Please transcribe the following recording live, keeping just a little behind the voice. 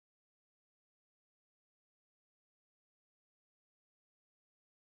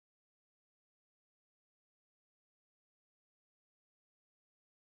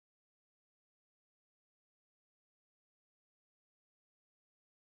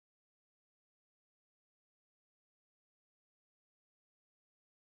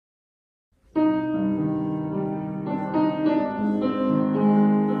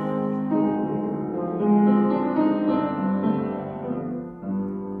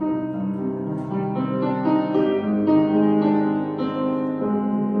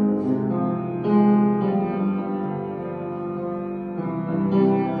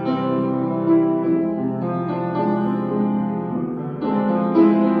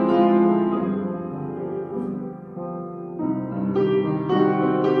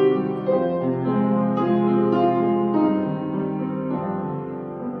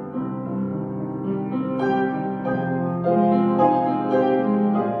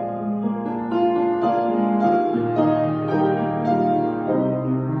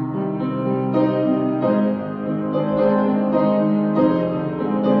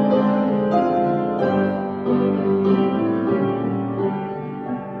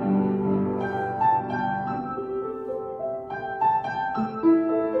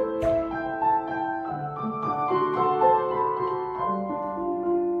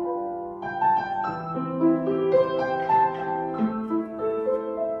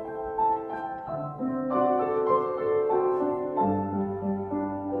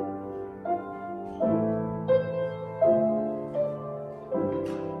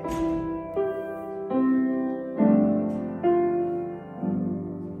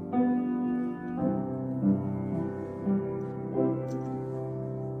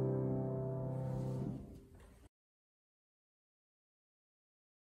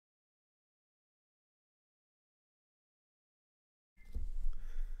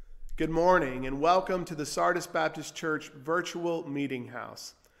Good morning and welcome to the Sardis Baptist Church virtual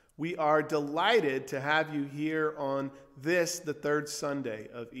Meetinghouse. We are delighted to have you here on this, the third Sunday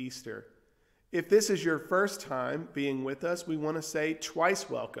of Easter. If this is your first time being with us, we want to say twice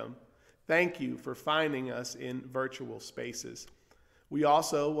welcome. Thank you for finding us in virtual spaces. We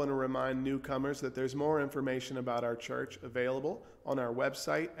also want to remind newcomers that there's more information about our church available on our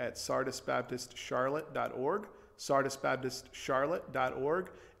website at sardisbaptistcharlotte.org, sardisbaptistcharlotte.org,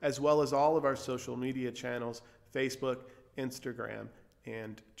 as well as all of our social media channels, Facebook, Instagram,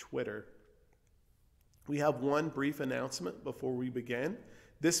 and Twitter. We have one brief announcement before we begin.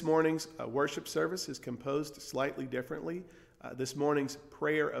 This morning's worship service is composed slightly differently. This morning's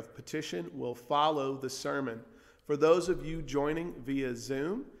prayer of petition will follow the sermon. For those of you joining via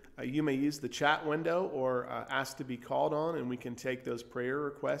Zoom, you may use the chat window or ask to be called on, and we can take those prayer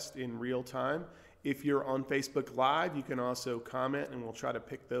requests in real time. If you're on Facebook Live, you can also comment, and we'll try to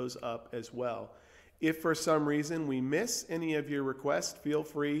pick those up as well. If for some reason we miss any of your requests, feel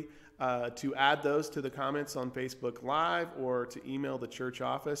free to add those to the comments on Facebook Live or to email the church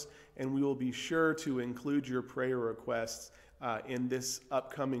office, and we will be sure to include your prayer requests in this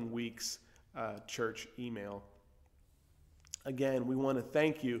upcoming week's church email. Again, we want to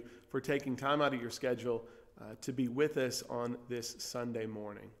thank you for taking time out of your schedule to be with us on this Sunday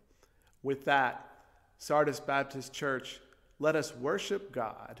morning. With that, Sardis Baptist Church, let us worship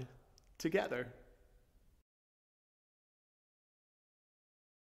God together.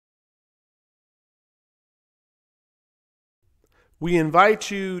 We invite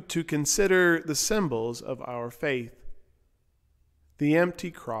you to consider the symbols of our faith. The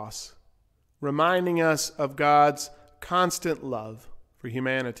empty cross, reminding us of God's constant love for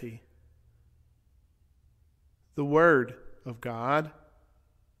humanity. The Word of God,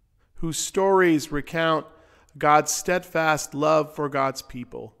 whose stories recount God's steadfast love for God's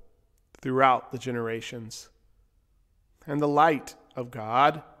people throughout the generations. And the light of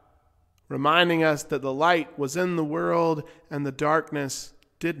God, reminding us that the light was in the world and the darkness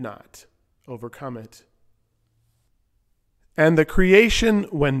did not overcome it. And the creation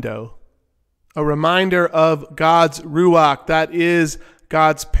window, a reminder of God's ruach, that is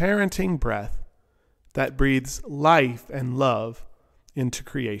God's parenting breath that breathes life and love into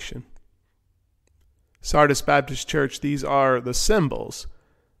creation. Sardis Baptist Church, these are the symbols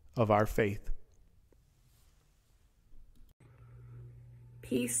of our faith.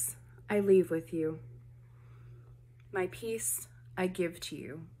 Peace I leave with you. My peace I give to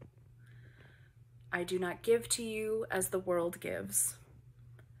you. I do not give to you as the world gives.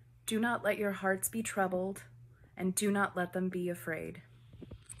 Do not let your hearts be troubled, and do not let them be afraid.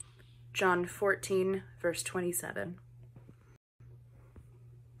 John 14, verse 27.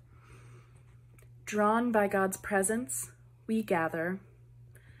 Drawn by God's presence, we gather.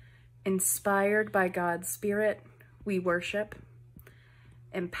 Inspired by God's Spirit, we worship.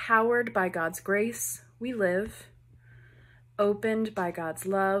 Empowered by God's grace, we live. Opened by God's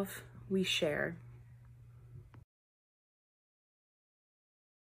love, we share.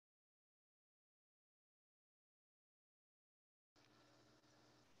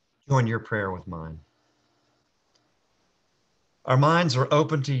 Join your prayer with mine. Our minds are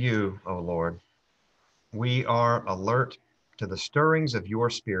open to you, O Lord. We are alert to the stirrings of your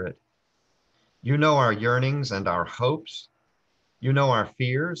Spirit. You know our yearnings and our hopes. You know our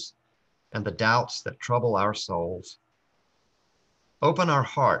fears and the doubts that trouble our souls. Open our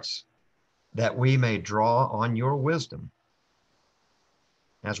hearts that we may draw on your wisdom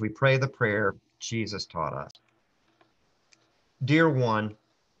as we pray the prayer Jesus taught us. Dear one,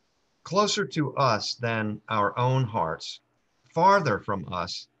 closer to us than our own hearts, farther from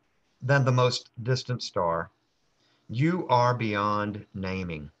us than the most distant star, you are beyond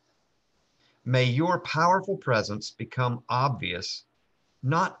naming. May your powerful presence become obvious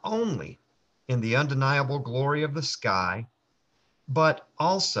not only in the undeniable glory of the sky, but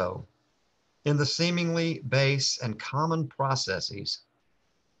also in the seemingly base and common processes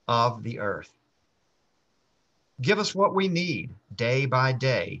of the earth. Give us what we need day by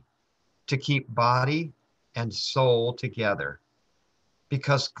day to keep body and soul together,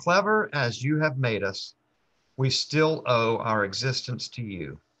 because clever as you have made us, we still owe our existence to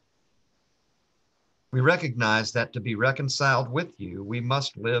you. We recognize that to be reconciled with you, we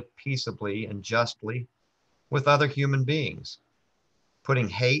must live peaceably and justly with other human beings, putting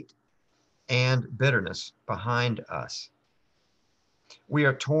hate and bitterness behind us. We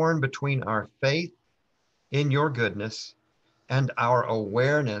are torn between our faith in your goodness and our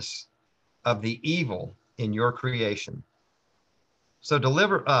awareness of the evil in your creation. So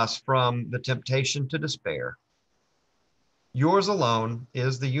deliver us from the temptation to despair. Yours alone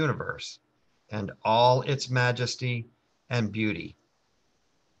is the universe and all its majesty and beauty.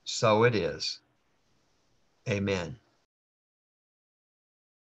 So it is. Amen.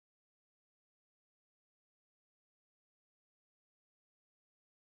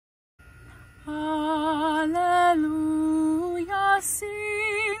 Alleluia,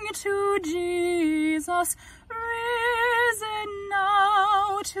 sing to Jesus, risen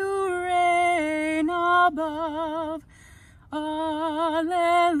now to reign above.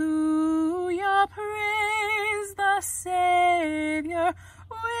 Alleluia, praise the Savior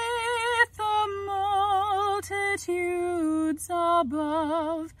with the multitudes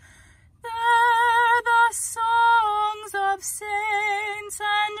above. There the songs of saints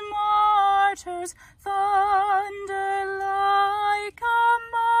and martyrs thunder like a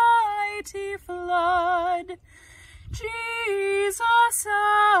mighty flood. Jesus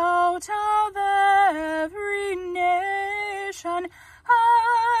out of every nation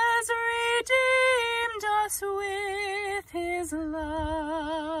has redeemed us with his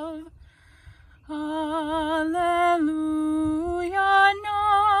love. Alleluia,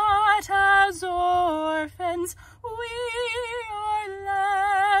 not as orphans we are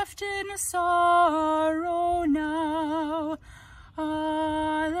left in sorrow now.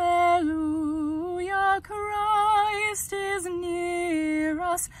 Alleluia, Christ is near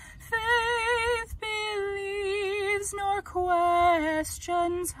us, faith believes nor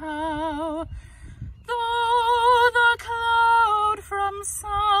questions how. Though the cloud from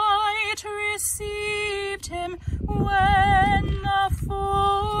sight received him when the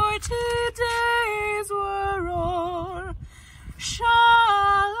 40 days were o'er, shall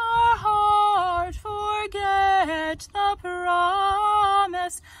our heart forget the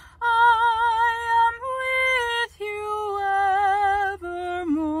promise, I am with you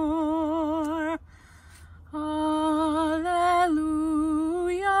evermore?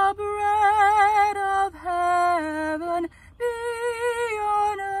 Alleluia, bread of heaven, be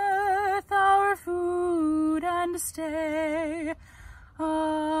on earth our food and stay.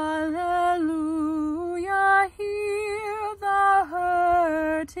 Alleluia, hear the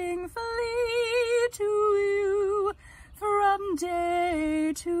hurting flee to you from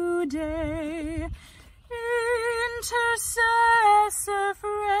day to day. Intercessor,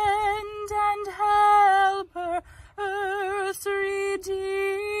 friend, and helper, earth's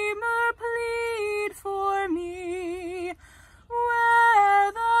Redeemer, plead for me.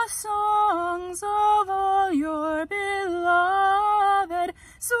 Where the songs of all your beloved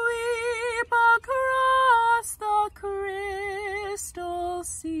sweep across the crystal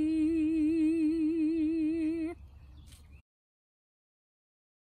sea.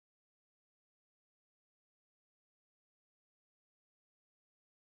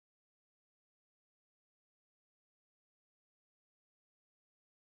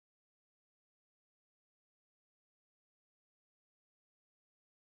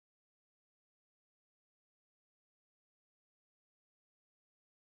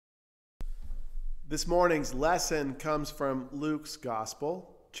 This morning's lesson comes from Luke's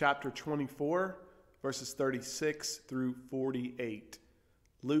Gospel, chapter 24, verses 36 through 48.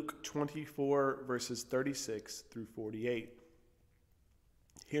 Luke 24, verses 36 through 48.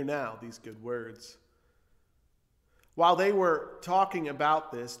 Hear now these good words. While they were talking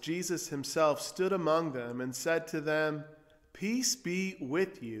about this, Jesus himself stood among them and said to them, "Peace be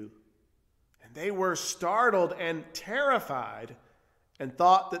with you." And they were startled and terrified, and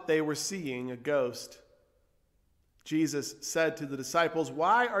thought that they were seeing a ghost. Jesus said to the disciples,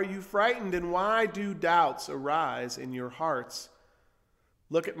 "Why are you frightened, and why do doubts arise in your hearts?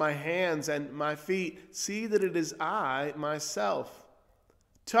 Look at my hands and my feet. See that it is I myself.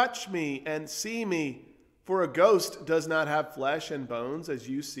 Touch me and see me, for a ghost does not have flesh and bones, as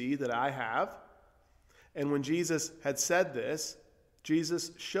you see that I have." And when Jesus had said this, Jesus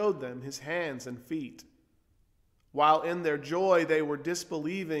showed them his hands and feet. While in their joy they were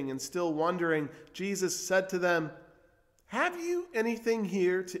disbelieving and still wondering, Jesus said to them, "Have you anything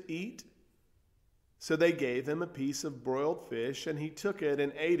here to eat?" So they gave him a piece of broiled fish, and he took it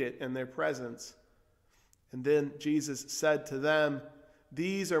and ate it in their presence. And then Jesus said to them,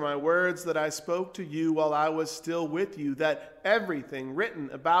 "These are my words that I spoke to you while I was still with you, that everything written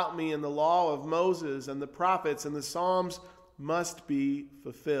about me in the law of Moses and the prophets and the Psalms must be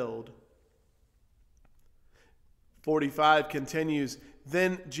fulfilled." 45 continues,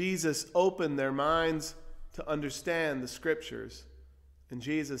 "Then Jesus opened their minds to understand the scriptures. And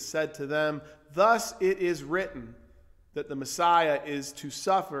Jesus said to them, 'Thus it is written, that the Messiah is to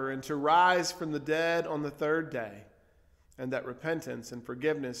suffer and to rise from the dead on the third day, and that repentance and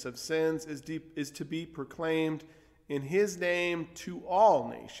forgiveness of sins is to be proclaimed in his name to all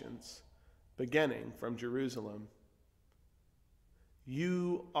nations, beginning from Jerusalem.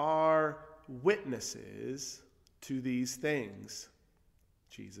 You are witnesses to these things,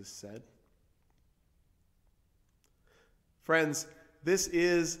 Jesus said. Friends, this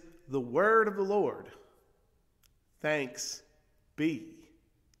is the word of the Lord. Thanks be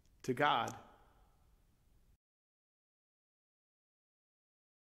to God.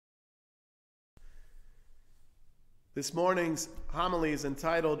 This morning's homily is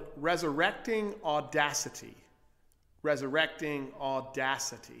entitled Resurrecting Audacity. Resurrecting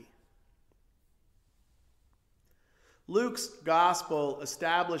Audacity. Luke's gospel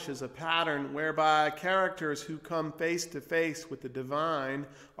establishes a pattern whereby characters who come face to face with the divine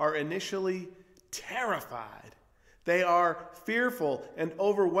are initially terrified. They are fearful and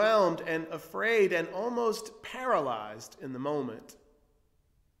overwhelmed and afraid and almost paralyzed in the moment.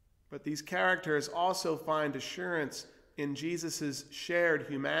 But these characters also find assurance in Jesus' shared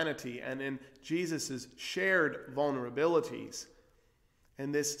humanity and in Jesus' shared vulnerabilities.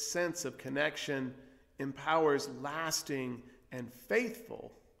 And this sense of connection empowers lasting and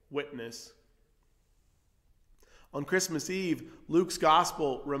faithful witness. On Christmas Eve, Luke's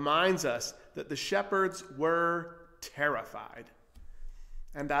gospel reminds us that the shepherds were terrified.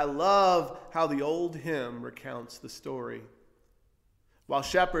 And I love how the old hymn recounts the story. While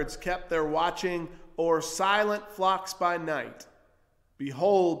shepherds kept their watching o'er silent flocks by night,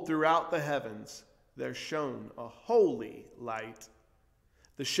 behold, throughout the heavens there shone a holy light.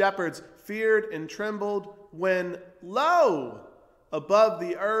 The shepherds feared and trembled when, lo, above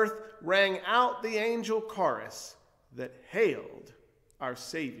the earth rang out the angel chorus that hailed our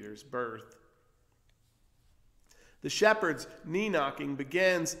Savior's birth. The shepherds' knee-knocking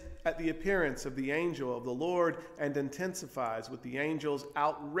begins at the appearance of the angel of the Lord and intensifies with the angel's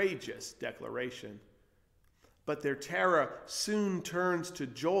outrageous declaration. But their terror soon turns to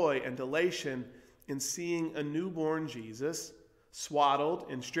joy and elation in seeing a newborn Jesus, swaddled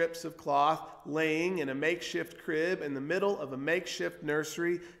in strips of cloth, laying in a makeshift crib in the middle of a makeshift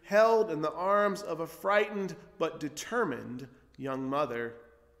nursery, held in the arms of a frightened but determined young mother.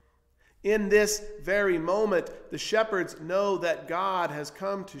 In this very moment, the shepherds know that God has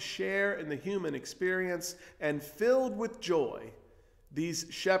come to share in the human experience, and filled with joy, these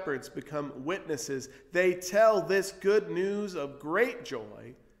shepherds become witnesses. They tell this good news of great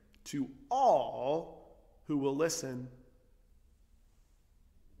joy to all who will listen.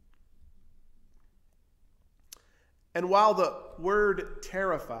 And while the word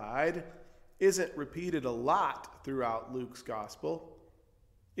terrified isn't repeated a lot throughout Luke's gospel,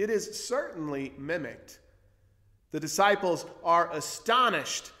 it is certainly mimicked. The disciples are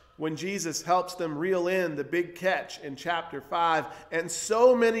astonished when Jesus helps them reel in the big catch in chapter 5, and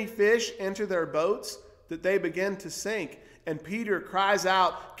so many fish enter their boats that they begin to sink. And Peter cries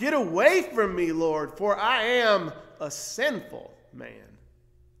out, "Get away from me, Lord, for I am a sinful man."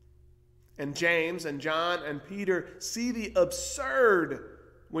 And James and John and Peter see the absurd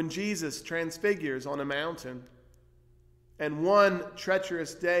when Jesus transfigures on a mountain. And one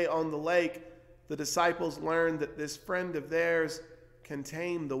treacherous day on the lake, the disciples learn that this friend of theirs can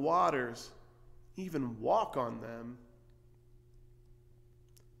tame the waters, even walk on them.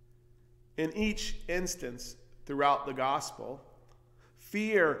 In each instance throughout the gospel,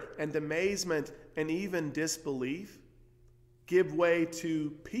 fear and amazement and even disbelief give way to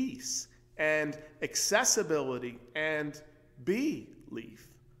peace and accessibility and belief.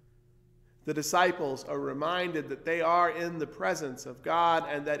 The disciples are reminded that they are in the presence of God,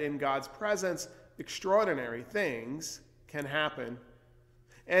 and that in God's presence, extraordinary things can happen.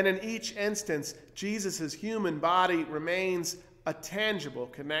 And in each instance, Jesus' human body remains a tangible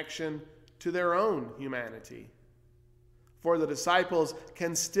connection to their own humanity. For the disciples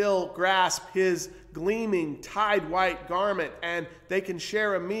can still grasp his gleaming tide-white garment, and they can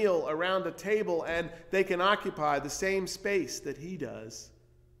share a meal around a table, and they can occupy the same space that he does.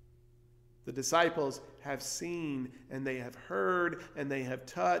 The disciples have seen, and they have heard, and they have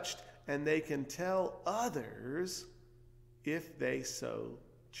touched, and they can tell others if they so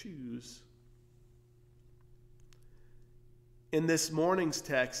choose. In this morning's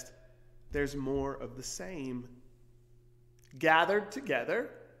text, there's more of the same. Gathered together,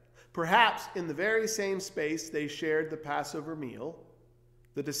 perhaps in the very same space they shared the Passover meal,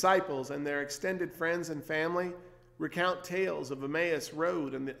 the disciples and their extended friends and family recount tales of Emmaus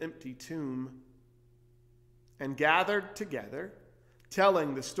Road and the empty tomb. And gathered together,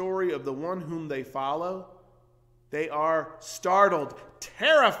 telling the story of the one whom they follow, they are startled,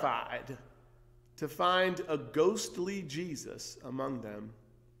 terrified to find a ghostly Jesus among them.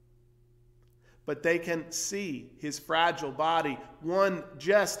 but they can see his fragile body, one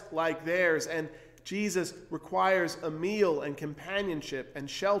just like theirs. And Jesus requires a meal and companionship and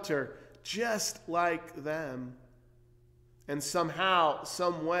shelter just like them. And somehow,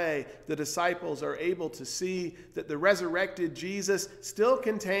 some way, the disciples are able to see that the resurrected Jesus still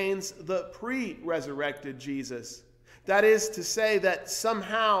contains the pre-resurrected Jesus. That is to say that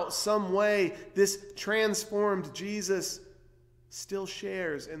somehow, some way, this transformed Jesus still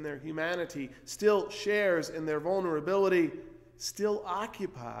shares in their humanity, still shares in their vulnerability, still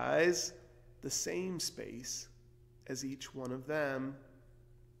occupies the same space as each one of them.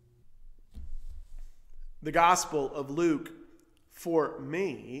 The Gospel of Luke, for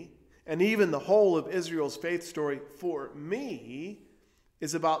me, and even the whole of Israel's faith story, for me,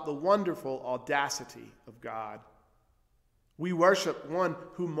 is about the wonderful audacity of God. We worship one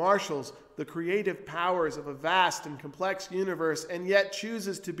who marshals the creative powers of a vast and complex universe and yet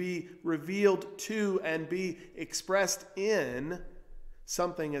chooses to be revealed to and be expressed in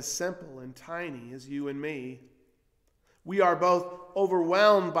something as simple and tiny as you and me. We are both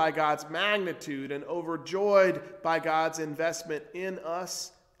overwhelmed by God's magnitude and overjoyed by God's investment in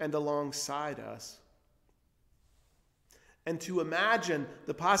us and alongside us. And to imagine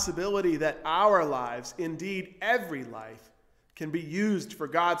the possibility that our lives, indeed every life, can be used for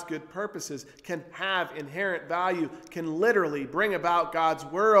God's good purposes, can have inherent value, can literally bring about God's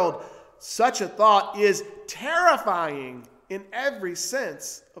world, such a thought is terrifying in every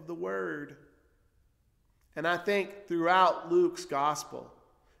sense of the word. And I think throughout Luke's gospel,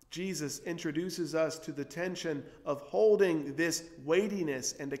 Jesus introduces us to the tension of holding this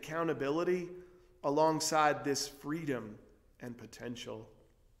weightiness and accountability alongside this freedom and potential.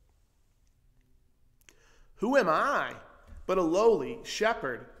 Who am I but a lowly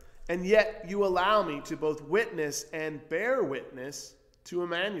shepherd, and yet you allow me to both witness and bear witness to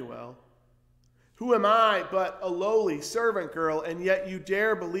Emmanuel? Who am I but a lowly servant girl, and yet you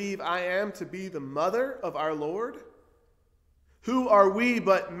dare believe I am to be the mother of our Lord? Who are we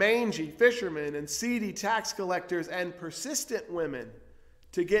but mangy fishermen and seedy tax collectors and persistent women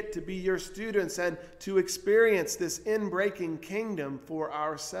to get to be your students and to experience this inbreaking kingdom for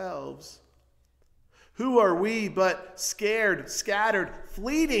ourselves? Who are we but scared, scattered,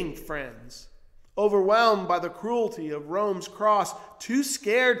 fleeting friends, overwhelmed by the cruelty of Rome's cross, too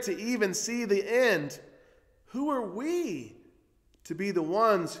scared to even see the end? Who are we to be the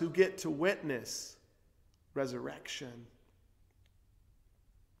ones who get to witness resurrection?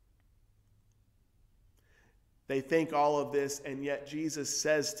 They think all of this, and yet Jesus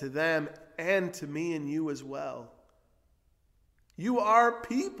says to them and to me and you as well, you are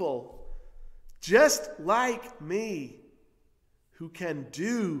people just like me, who can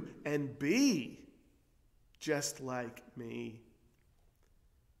do and be just like me.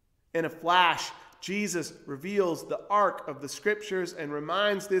 In a flash, Jesus reveals the arc of the scriptures and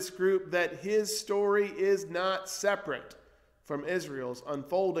reminds this group that his story is not separate from Israel's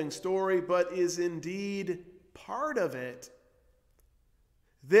unfolding story, but is indeed part of it.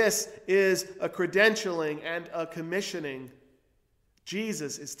 This is a credentialing and a commissioning.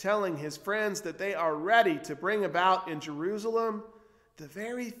 Jesus is telling his friends that they are ready to bring about in Jerusalem the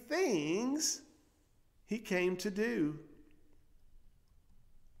very things he came to do.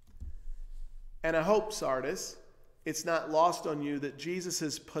 And I hope, Sardis, it's not lost on you that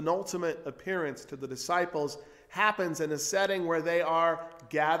Jesus' penultimate appearance to the disciples happens in a setting where they are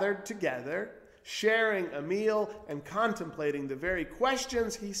gathered together, sharing a meal and contemplating the very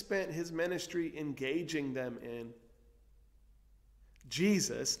questions he spent his ministry engaging them in.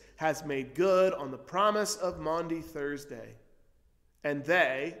 Jesus has made good on the promise of Maundy Thursday. And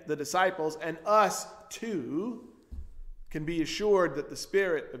they, the disciples, and us too, can be assured that the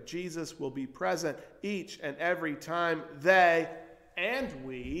Spirit of Jesus will be present each and every time they and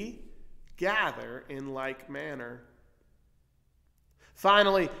we gather in like manner.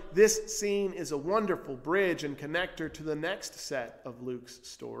 Finally, this scene is a wonderful bridge and connector to the next set of Luke's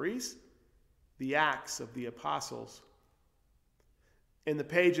stories, the Acts of the Apostles. In the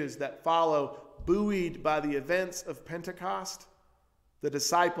pages that follow, buoyed by the events of Pentecost, the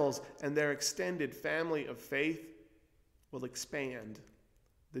disciples and their extended family of faith will expand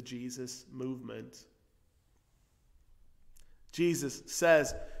the Jesus movement. Jesus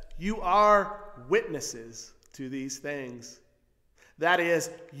says, you are witnesses to these things. That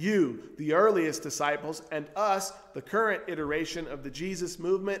is, you, the earliest disciples, and us, the current iteration of the Jesus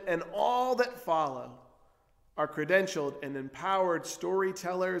movement, and all that follow, are credentialed and empowered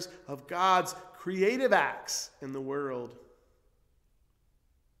storytellers of God's creative acts in the world.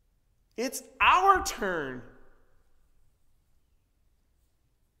 It's our turn.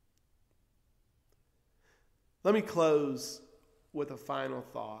 Let me close with a final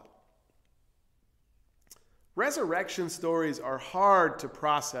thought. Resurrection stories are hard to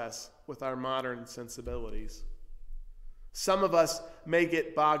process with our modern sensibilities. Some of us may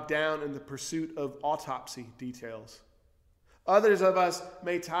get bogged down in the pursuit of autopsy details. Others of us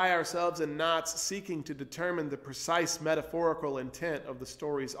may tie ourselves in knots seeking to determine the precise metaphorical intent of the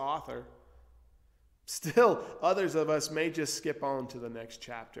story's author. Still, others of us may just skip on to the next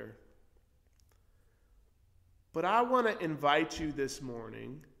chapter. But I want to invite you this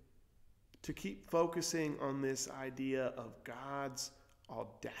morning to keep focusing on this idea of God's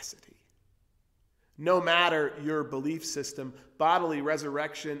audacity. No matter your belief system, bodily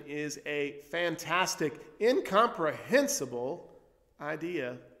resurrection is a fantastic, incomprehensible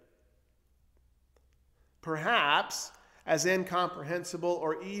idea. Perhaps as incomprehensible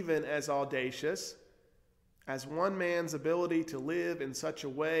or even as audacious as one man's ability to live in such a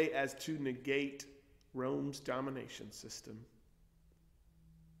way as to negate Rome's domination system.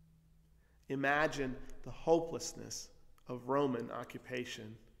 Imagine the hopelessness of Roman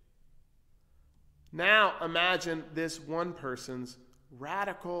occupation. Now imagine this one person's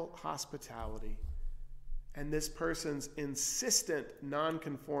radical hospitality and this person's insistent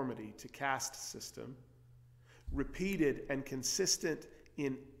nonconformity to caste system, repeated and consistent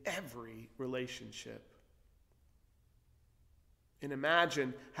in every relationship. And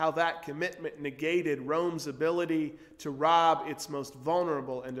imagine how that commitment negated Rome's ability to rob its most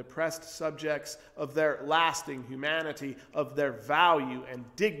vulnerable and oppressed subjects of their lasting humanity, of their value and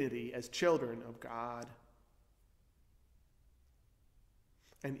dignity as children of God.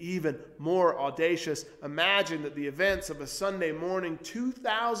 And even more audacious, imagine that the events of a Sunday morning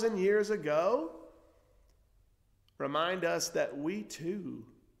 2,000 years ago remind us that we too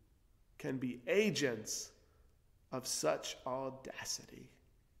can be agents of such audacity.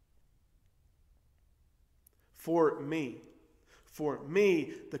 For me,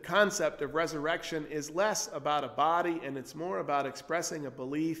 the concept of resurrection is less about a body and it's more about expressing a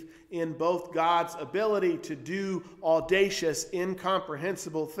belief in both God's ability to do audacious,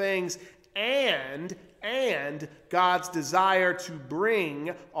 incomprehensible things and God's desire to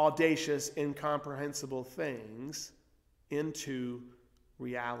bring audacious, incomprehensible things into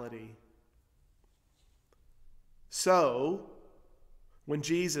reality. So, when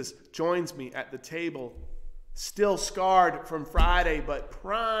Jesus joins me at the table, still scarred from Friday, but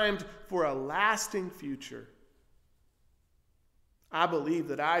primed for a lasting future, I believe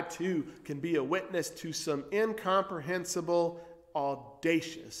that I too can be a witness to some incomprehensible,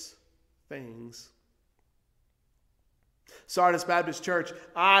 audacious things. Sardis Baptist Church,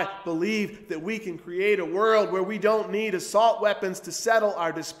 I believe that we can create a world where we don't need assault weapons to settle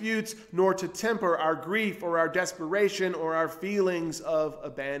our disputes, nor to temper our grief or our desperation or our feelings of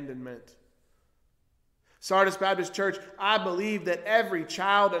abandonment. Sardis Baptist Church, I believe that every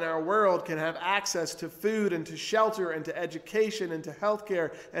child in our world can have access to food and to shelter and to education and to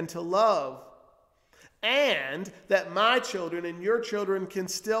healthcare and to love. And that my children and your children can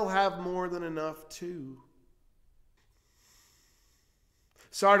still have more than enough too.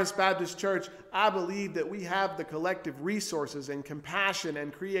 Sardis Baptist Church, I believe that we have the collective resources and compassion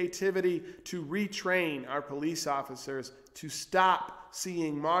and creativity to retrain our police officers to stop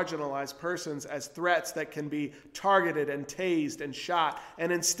seeing marginalized persons as threats that can be targeted and tased and shot,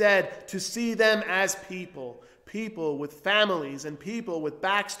 and instead to see them as people with families and people with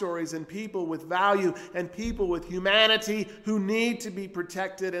backstories and people with value and people with humanity who need to be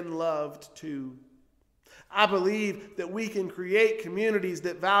protected and loved too. I believe that we can create communities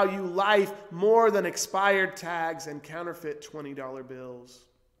that value life more than expired tags and counterfeit $20 bills.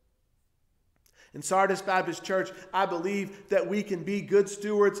 In Sardis Baptist Church, I believe that we can be good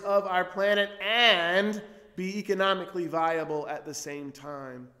stewards of our planet and be economically viable at the same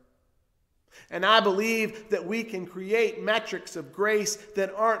time. And I believe that we can create metrics of grace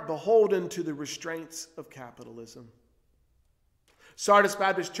that aren't beholden to the restraints of capitalism. Sardis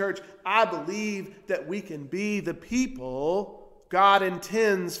Baptist Church, I believe that we can be the people God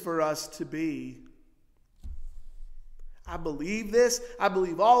intends for us to be. I believe this. I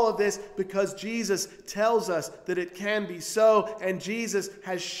believe all of this because Jesus tells us that it can be so, and Jesus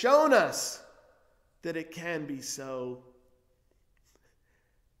has shown us that it can be so.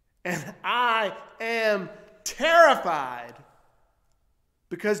 And I am terrified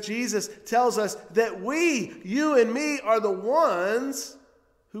because Jesus tells us that we, you and me, are the ones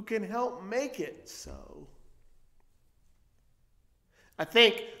who can help make it so. I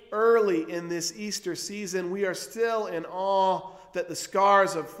think early in this Easter season, we are still in awe that the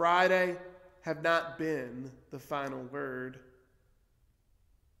scars of Friday have not been the final word.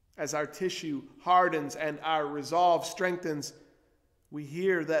 As our tissue hardens and our resolve strengthens, we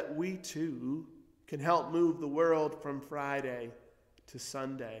hear that we too can help move the world from Friday to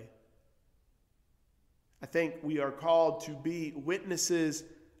Sunday. I think we are called to be witnesses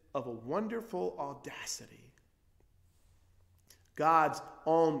of a wonderful audacity. God's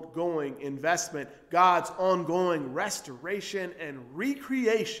ongoing investment, God's ongoing restoration and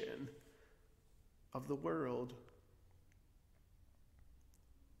recreation of the world.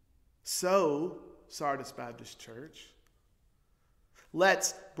 So, Sardis Baptist Church,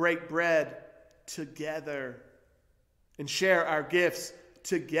 let's break bread together and share our gifts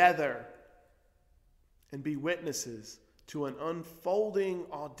together and be witnesses to an unfolding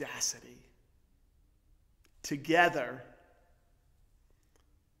audacity together.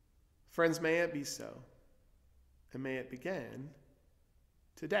 Friends, may it be so, and may it begin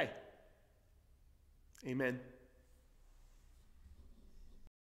today. Amen.